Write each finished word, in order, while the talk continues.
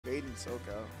in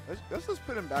SoCal. Let's just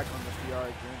put him back on the PR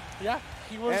again. Yeah,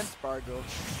 he was. And Spargo.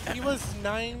 He was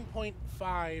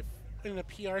 9.5 in the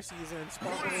PR season.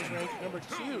 Spargo was ranked number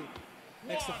 2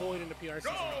 next to Void in the PR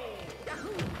season.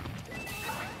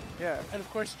 Yeah. And of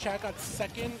course, Chag got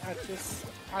second at this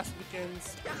past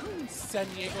weekend's San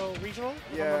Diego Regional.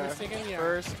 If I'm not mistaken. Yeah.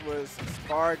 First was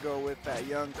Spargo with that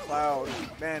young Cloud.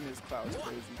 Man, his Cloud's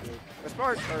crazy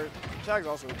good. Chag's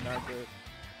also not good.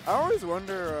 I always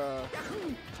wonder,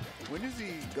 when does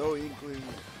he go Inkling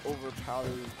over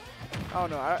Palu? I don't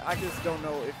know. I just don't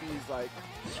know if he's like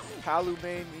Palu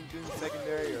main, Inkling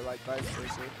secondary, or like vice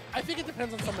versa. I think it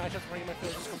depends on some matchups where he might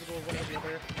feel just comfortable with one or the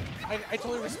other. I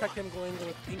totally respect him going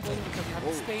with Inkling because you have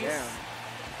the space. Damn.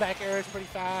 Back air is pretty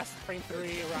fast. Frame 3 ride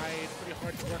is pretty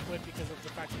hard to work with because of the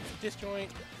fact that it's a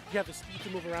disjoint. You have the speed to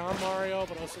move around Mario,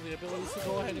 but also the ability to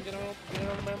go ahead and get on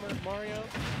Mario.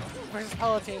 Versus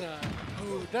Palutena,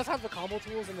 who does have the combo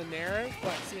tools in the Nair,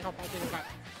 but seeing how Palutena got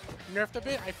nerfed a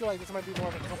bit, I feel like this might be more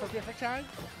of a comfort bit for Chag.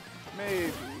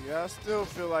 Maybe. I still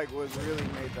feel like what really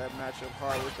made that matchup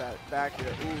hard with that back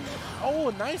air. Ooh. Oh,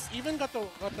 nice. Even got the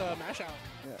mash out.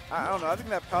 Yeah. I don't know. I think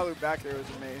that Palu back air was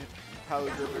the main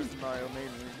Palu good versus Mario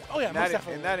mainly. Oh yeah, most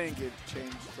definitely. And that didn't get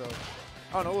changed, so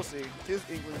I don't know. We'll see. His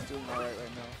Inkling's doing all right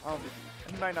now. I don't think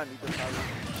he might not need the Palu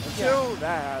until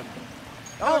that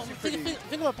happens.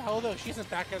 Think about Palu though. She's in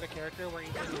back air the character where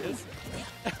Inkling is.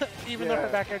 Even though her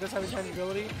back air does have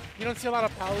intangibility, you don't see a lot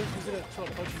of Palus using it to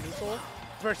approach neutral.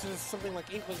 Versus something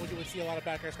like Inkling, where you would see a lot of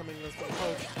back airs coming in to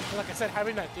approach. And like I said,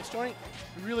 having that disjoint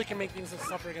really can make things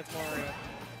suffer against Mario.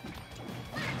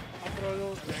 Up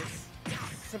throw, nice.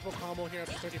 Simple combo here up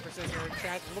to 30% here.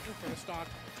 Chag looking for the stock.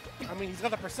 I mean, he's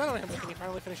got the percent on him, but can he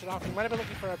finally finish it off? He might have been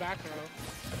looking for a back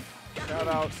throw. Shout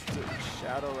outs to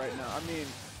Shadow right now. I mean,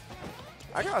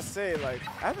 I gotta say, like,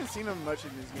 I haven't seen him much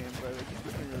in this game, but like, he's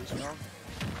looking really strong.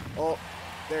 Oh,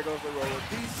 there goes the roller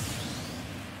piece.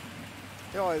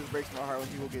 It always breaks my heart when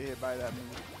people get hit by that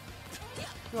move.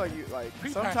 I feel like you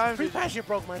sometimes pre-pass you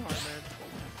broke my heart, man.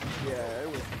 Yeah, it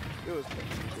was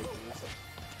ridiculous.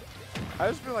 I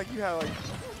just feel like you have like,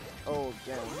 oh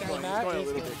damn, he's going a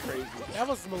little bit crazy. That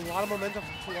was a lot of momentum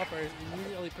from 2 uppers,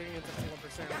 immediately bringing it to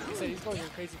 51%. Like you said, he's going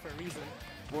crazy for a reason.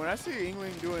 When I see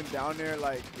Inkling doing down there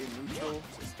like in neutral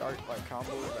to start like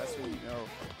combos, that's when you know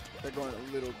they're going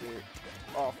a little bit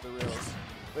off the rails.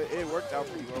 But it worked out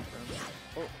pretty well for him.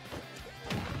 Oh.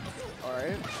 All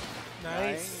right.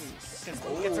 Nice.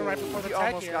 Oh, gets it right before the he tag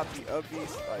almost here. got the upbeat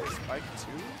spike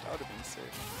too. That would have been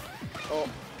sick. Oh,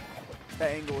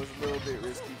 that angle was a little bit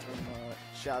risky from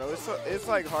Shadow. It's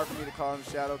like hard for me to call him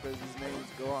Shadow because his name is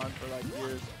Gohan for like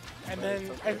years. And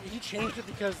then he changed it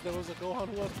because there was a Gohan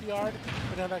who was PR'd,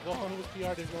 but now that Gohan who was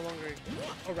PR'd is no longer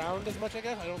around as much, I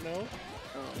guess. I don't know.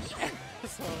 Oh.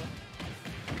 So.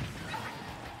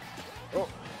 Oh,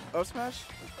 up smash?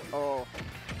 Oh.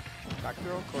 Back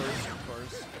throw, of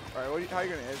course. Alright, how are you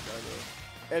going to edge guard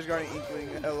though? Edge guarding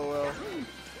Inkling, LOL.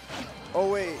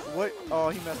 Oh wait, what? Oh,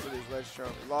 he messed with his ledge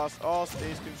trump. Lost all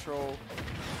stage control.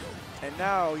 And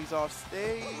now he's off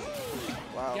stage.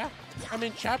 Wow. Yeah, I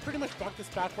mean, Chad pretty much blocked this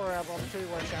back for opportunity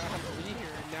where Chad had to lead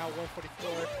here. And now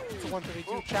 144 to 132.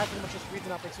 Oh. Chad pretty much just reads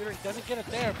an opportunity. Doesn't get it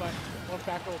there, but one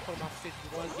back row will put him off stage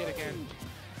yet again.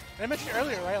 And I mentioned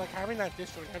earlier, right? Like having that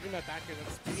disjoint, having that back here,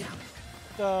 that speed.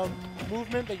 The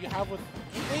movement that you have with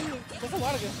Inkling does a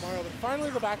lot against Mario, but finally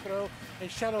the back throw, and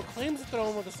Shadow claims the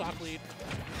throw with a stock lead.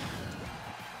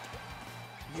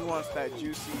 He wants that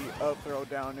juicy up throw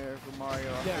down there for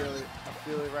Mario. I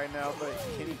feel it right now, but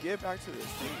can he get back to the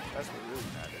stage? That's what really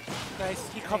matters.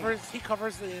 Nice. He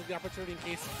covers the opportunity in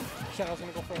case Shadow's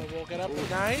gonna go for a roll get up.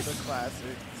 Nice. The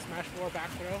classic. Smash 4 back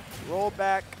throw. Roll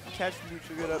back, catch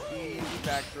neutral, get up, easy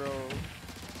back throw.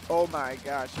 Oh my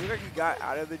gosh, it looked like he got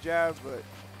out of the jab, but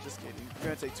just kidding.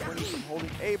 You're gonna take 20 from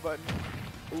holding A button.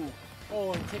 Ooh.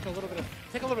 Oh, and take a little bit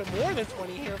more than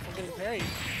 20 here from getting parried.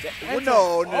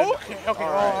 No. Okay. All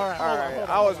right. Hold on.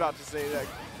 I was about to say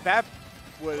that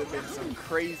would have been some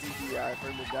crazy DI for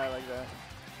him to die like that.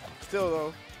 Still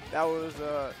though, that was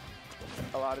a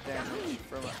lot of damage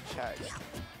from Chag.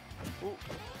 Ooh.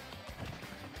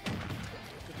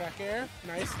 Good back air.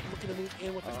 Nice. Looking to move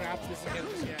in with the grab. This again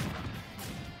just yet.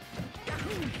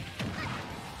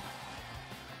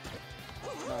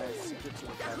 Nice. Good to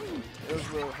the platform. It was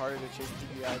a little harder to chase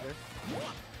DB either.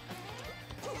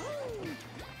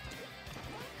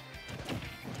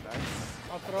 Nice.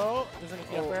 Up throw. Doesn't get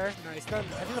the up air. Nice. Done.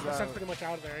 I think the percent's pretty much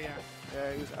out of there, yeah.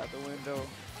 Yeah, he was out the window.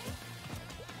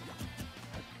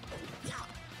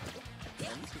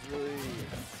 And this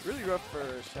is really rough for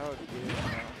Shadow to get in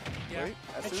now. Yeah. Wait,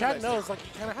 as And soon as Chad I knows, like,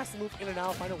 he kind of has to move in and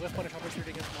out, find a whiff punish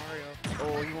opportunity against Mario.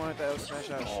 Oh, he wanted that up smash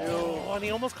out shield. Oh, and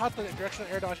he almost caught the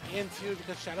directional air dodge in, too,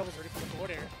 because Shadow was ready for the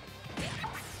forward air.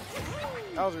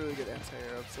 That was a really good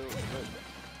anti-air up, so but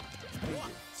didn't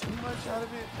get too much out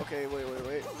of it. Okay,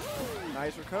 wait.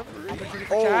 Nice recovery. Opportunity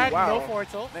for Chad, wow. no forward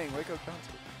tilt. Dang, wake up down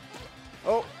to.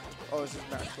 Oh, this is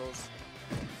match close.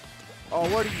 Oh,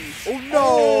 what are you? Oh,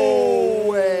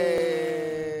 no way!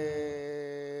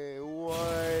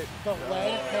 What? The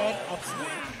lead head up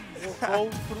smash will go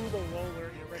through the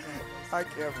roller irregardless. I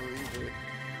can't believe it.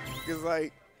 Because,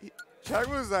 like, Chag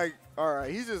was like,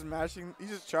 alright, he's just mashing, he's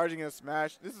just charging a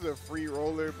smash. This is a free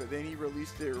roller, but then he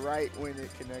released it right when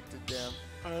it connected them.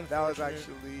 That was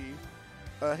actually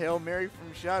a Hail Mary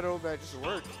from Shadow that just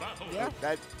worked. Yeah. Like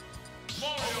that,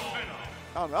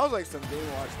 I don't know, that was like some Game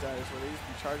Watch status where they used to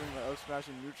be charging the up smash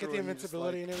and neutral. Get the and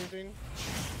invincibility like, and everything.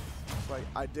 It's like,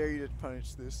 I dare you to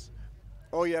punish this.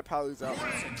 Oh yeah, Palu's out.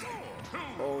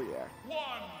 Oh yeah.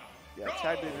 Yeah,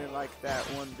 Chad didn't like that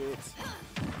one bit.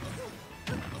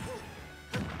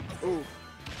 Ooh.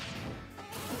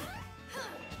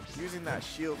 Using that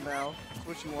shield now. That's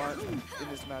what you want in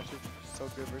this matchup. So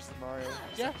good versus Mario.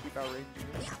 Yeah. Keep outranging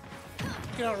him. You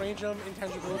can outrange him,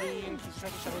 intangibility, and he's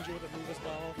trying to challenge you with a move as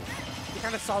well. We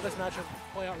kind of saw this matchup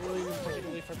play out really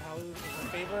particularly for Palu in his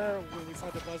favor when we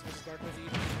saw the Buzz versus Dark Lizzie.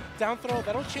 Down throw,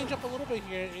 that'll change up a little bit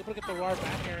here, able to get the RAR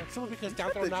back here. Simply because down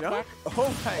throw knockback.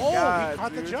 Oh my god, he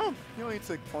caught the jump. He only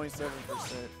took 0.7%.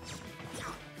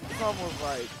 It's almost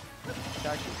like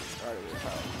Chag should have started with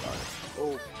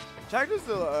Palu. Oh, Chag does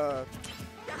the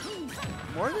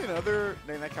more than other,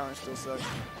 dang, that counter still sucks,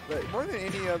 but more than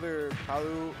any other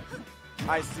Palu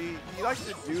I see, he likes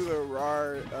to do the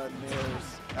RAR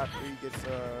nairs after he gets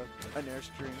a nair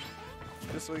string,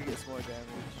 just so he gets more damage,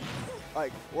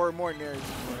 like, or more nairs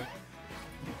anyway.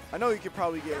 I know he could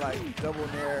probably get like double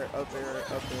nair up there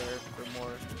for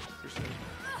more percent.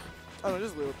 I don't know,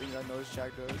 just little things I noticed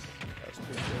Chag does. That's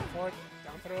pretty good. Forward,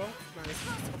 down throw, nice.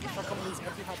 For a couple of these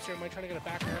empty hops here, might try to get a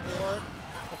back air or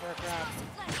go for a grab.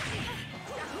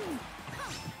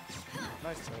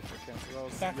 Nice touch, I cancel. That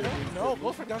was Back really throw? No,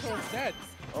 go for down throw instead.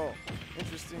 Oh,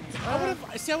 interesting. I would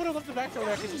have loved the back throw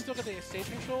there because you still get the stage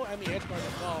control and the edge guard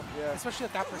as well. Yeah. Especially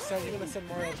at that percent, you're going to send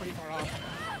Mario pretty far off.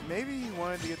 Maybe he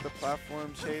wanted to get the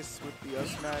platform chase with the up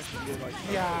smash and get like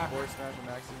Yeah. forward smash and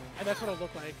maximum. And that's what it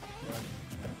looked like.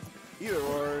 Yeah. Either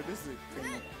or, this is a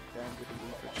pretty damn good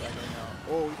move for Chag right now.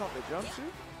 Oh, he caught the jump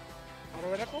too? Auto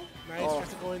reticle? Nice, Oh. tries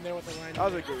to go in there with the line. That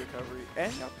was a good recovery.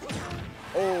 And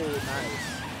oh,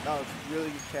 nice. That was a really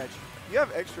good catch. You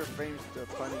have extra frames to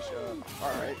punish.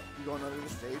 Alright, you going under the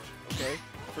stage. Okay.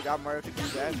 I forgot Mario could do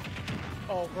that.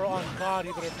 Oh, bro, on God,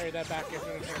 you better carry that back if you're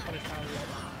going to try to punish Palu.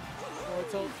 Forward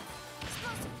tilt.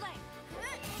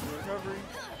 Recovery.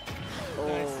 Oh,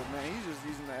 Nice. man, he's just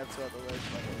using the F2 at the ledge.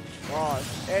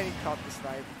 Gosh, and he caught the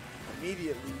snipe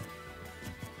immediately.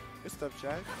 Good stuff,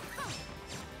 Chag.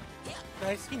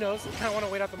 Nice, he knows. You kind of want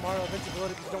to wait out the Mario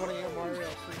invincibility because you don't want to get Mario a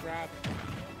free grab.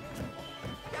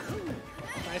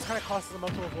 Nice, kind of costs him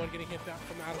up to avoid getting hit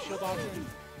from the out of shield option.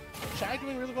 Chag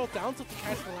doing really well down tilt to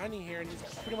catch the landing here, and he's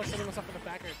pretty much setting himself in the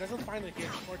back air. Doesn't find the hit,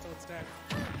 forward tilt instead.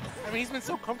 I mean, he's been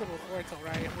so comfortable with forward tilt,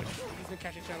 right? Which he's been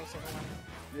catching Shadow so well.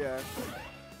 Yeah.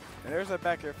 And there's that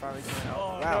back air finally coming out.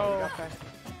 Oh, wow, no. he got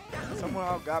past,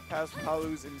 somehow got past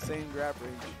Palu's insane grab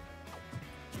range.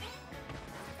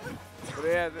 But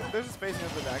yeah, there's a spacing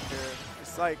of the back air.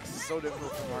 It's like so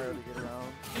difficult for Mario to get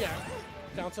around. Yeah.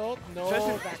 Down tilt, no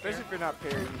back Especially air. if you're not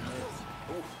parrying hits.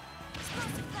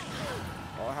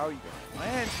 Oh, how are you going to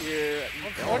land here?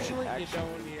 Unfortunately, you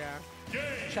don't, yeah.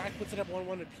 Chag puts it up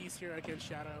 1-1 apiece here against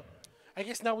Shadow. I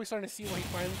guess now we're starting to see where he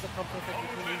finds the comfort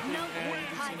between Inkling and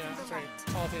Lucina. Sorry,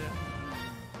 Palutena.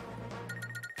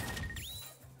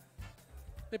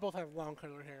 They both have long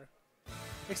color hair.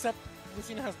 Except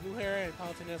Lucina has blue hair and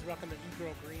Palutena is rocking the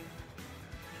e-girl green.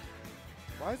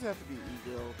 Why does it have to be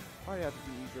e-girl? Why do you have to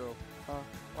be e-girl? Huh?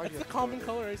 Why That's the common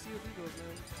color I see with e-girls,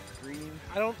 man. Green.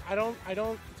 I don't,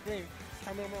 it's green. Just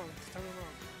tell me I'm wrong. Just tell me I'm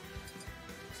wrong.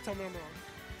 Just tell me I'm wrong.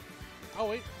 Oh,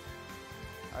 wait.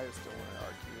 I just don't want to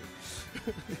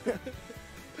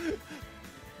argue.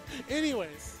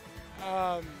 Anyways,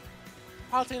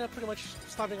 Palutena pretty much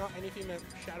stomping out anything that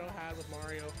Shadow had with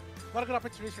Mario. A lot of good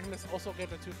opportunities for him to also get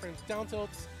the 2 frames down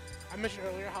tilts. I mentioned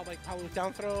earlier how like Palu's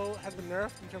down throw has been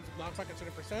nerfed in terms of knockback at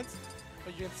certain percents,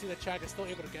 but you can see that Chag is still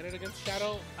able to get it against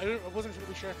Shadow. I wasn't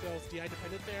really sure if it was DI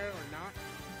dependent there or not,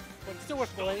 but it's still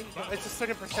worth playing. It's just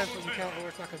certain percents where you can't, where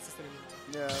it's not consistent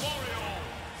anymore. Yeah.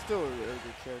 Still a really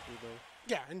good character though.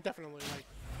 Yeah, and definitely like.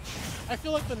 I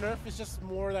feel like the nerf is just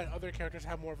more that other characters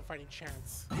have more of a fighting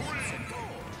chance.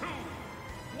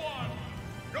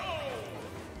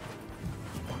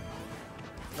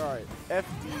 Alright, FD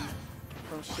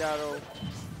from Shadow.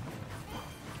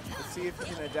 Let's see if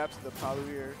he can adapt to the Palu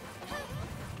here.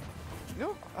 You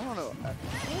know, I don't know. I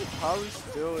feel like Palu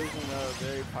still isn't a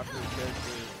very popular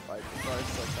character, like, as far as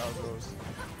Sextile goes.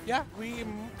 Yeah,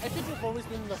 I think we've always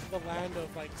been the land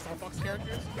of like Star Fox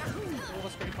characters. It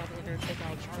was pretty popular here in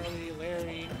SoCal. Charlie,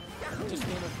 Larry, just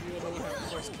name a few. And then we have, of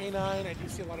course, K9. I do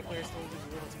see a lot of players still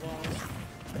using him as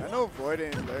well. I know Void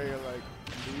and Larry are like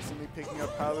recently picking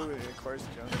up Palu, and of course,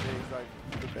 Jones is like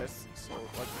the best solo.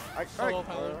 Like, Solo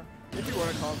Palu. If you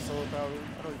want to call him solo Palu,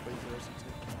 I know he plays the rest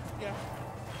too. Yeah.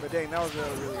 But dang, that was a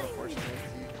really unfortunate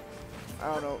SD.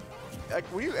 I don't know. Like,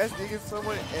 when you SD against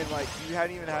someone and like you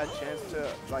hadn't even had a chance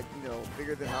to like, you know,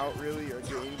 figure them out really or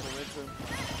get any momentum,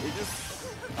 it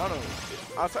just, I don't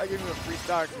know. Outside giving you a free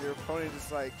stock, your opponent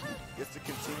just like gets to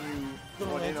continue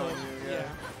going in on you. Yeah.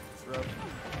 It's rough.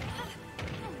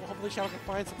 Well, hopefully Shadow can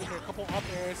find something here. A couple up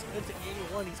airs into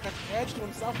 81. He's got the edge to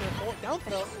himself there. Down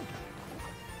throw.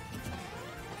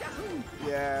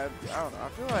 Yeah, I don't know. I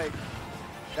feel like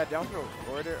that down throw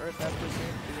forward at that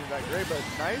position isn't that great, but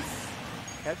nice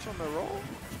catch on the roll.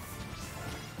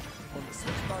 On the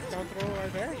switch spot down throw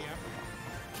right there,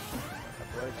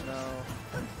 yeah. Ledge now.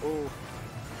 Oh.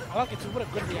 I like it too. What a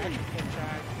good reaction from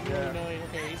Chag. Yeah. Really knowing,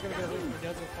 okay, he's going to get away from the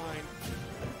desert fine.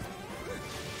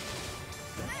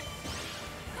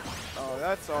 Oh,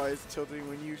 that's always tilting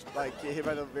when you like get hit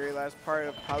by the very last part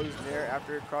of Palu's Nair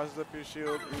after it crosses up your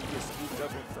shield and you get scooped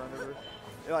up in front of her.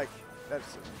 You're like, that's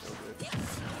so good.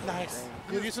 Nice.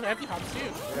 You'll use some empty hops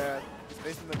too. Yeah,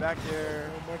 space in the back there.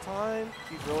 One more time.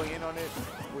 Keep rolling in on it,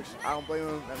 which I don't blame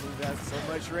him. That move has so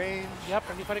much range. Yep,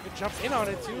 anybody could jump in on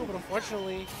it too, but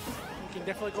unfortunately, you can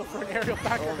definitely go for an aerial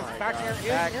back air. Oh my Back God. air is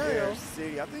Back aerial. air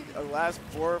city. I think the last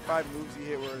 4 or 5 moves he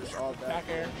hit were just all back Back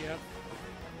air, yep.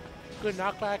 Good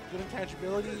knockback, good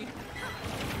intangibility.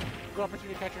 Good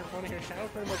opportunity to catch your opponent here. Shadow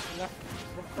pretty much left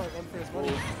for a run for his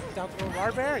money. Down throw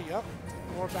bar bear, yep.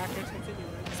 More back airs continue.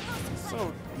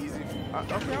 So easy. I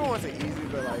don't want to say easy,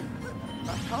 but like,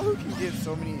 Palu can get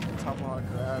so many tomahawk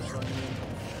grabs on you.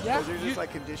 Yeah. Because they're just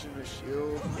like conditioned to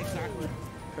shield. Exactly.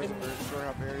 Because of her short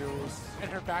hop aerials. And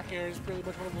her back air is pretty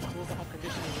much one of those tools to help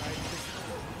conditioning, right? Because,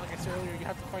 like I said earlier, you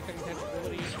have to fight that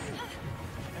intangibility.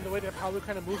 And the way that Palu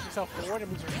kind of moves himself forward and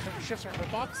moves her, shifts her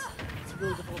hitbox, it's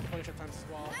really difficult to punish at times as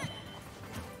well.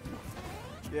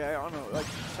 Yeah, I don't know. Like,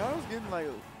 Shadow's getting like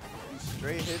these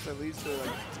straight hits that leads to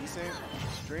like decent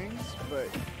strings, but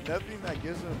nothing that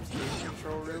gives him stage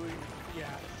control really. Yeah.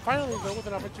 Finally, though, with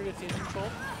an opportunity to stage control,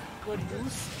 good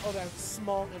use of that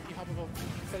small empty hop of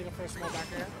setting up for a small back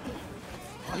air.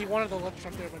 He wanted the left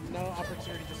jump there, but no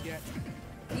opportunity just yet.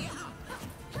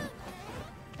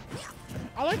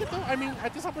 I like it though. I mean,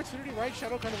 at this opportunity, right?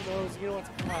 Shadow kind of knows, you know what?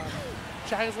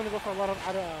 Chag is going to go for a lot of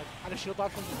out of shield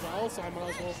options as well, so I might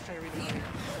as well try to read it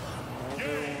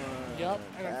here. Yep,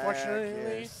 and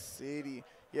unfortunately, City.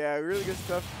 Yeah, really good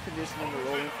stuff conditioning the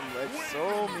rolling from ledge. So